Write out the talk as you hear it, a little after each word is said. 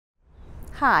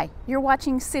Hi, you're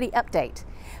watching City Update.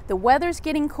 The weather's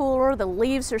getting cooler, the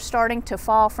leaves are starting to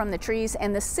fall from the trees,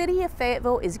 and the City of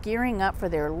Fayetteville is gearing up for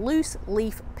their loose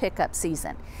leaf pickup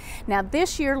season. Now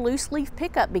this year, loose leaf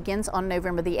pickup begins on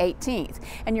November the 18th,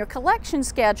 and your collection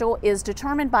schedule is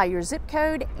determined by your zip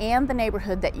code and the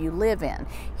neighborhood that you live in.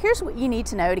 Here's what you need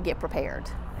to know to get prepared.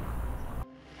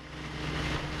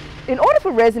 In order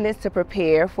for residents to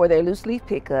prepare for their loose leaf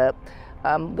pickup,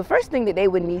 the first thing that they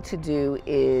would need to do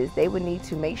is they would need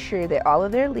to make sure that all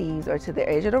of their leaves are to the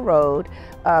edge of the road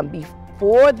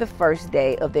before the first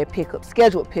day of their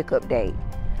scheduled pickup date.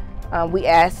 We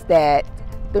ask that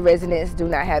the residents do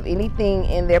not have anything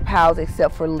in their piles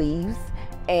except for leaves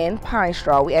and pine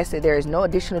straw. We ask that there is no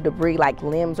additional debris like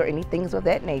limbs or anything of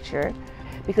that nature,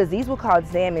 because these will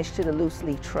cause damage to the loose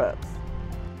leaf trucks.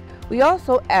 We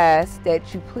also ask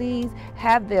that you please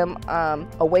have them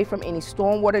away from any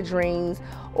stormwater drains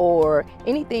or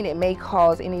anything that may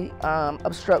cause any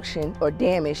obstruction or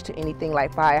damage to anything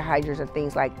like fire hydrants and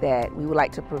things like that. We would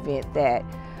like to prevent that.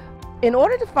 In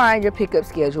order to find your pickup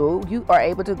schedule, you are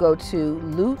able to go to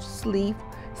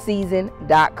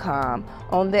looseleafseason.com.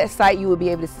 On that site, you will be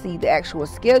able to see the actual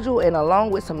schedule and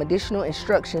along with some additional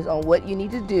instructions on what you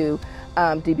need to do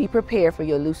to be prepared for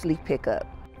your loose leaf pickup.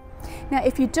 Now,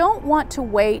 if you don't want to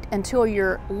wait until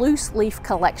your loose leaf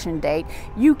collection date,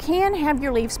 you can have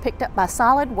your leaves picked up by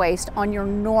solid waste on your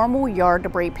normal yard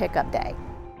debris pickup day.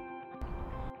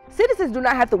 Citizens do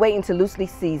not have to wait until loose leaf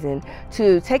season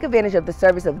to take advantage of the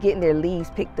service of getting their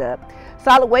leaves picked up.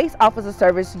 Solid Waste offers a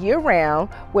service year-round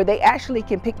where they actually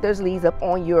can pick those leaves up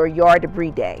on your yard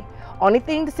debris day. Only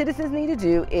thing the citizens need to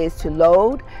do is to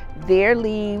load their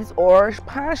leaves or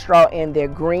pine straw in their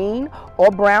green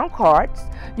or brown carts.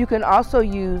 You can also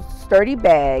use sturdy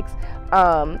bags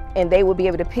and they will be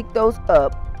able to pick those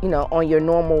up, on your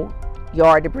normal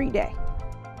yard debris day.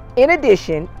 In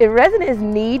addition, if residents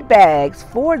need bags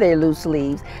for their loose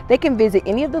leaves, they can visit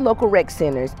any of the local rec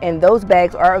centers, and those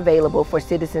bags are available for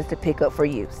citizens to pick up for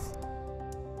use.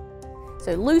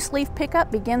 So loose leaf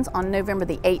pickup begins on November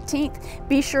the 18th.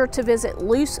 Be sure to visit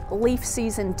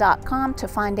looseleafseason.com to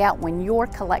find out when your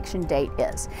collection date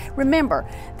is. Remember,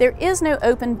 there is no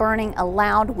open burning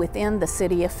allowed within the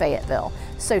City of Fayetteville.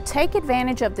 So take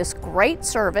advantage of this great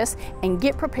service and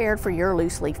get prepared for your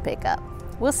loose leaf pickup.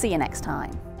 We'll see you next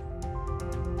time.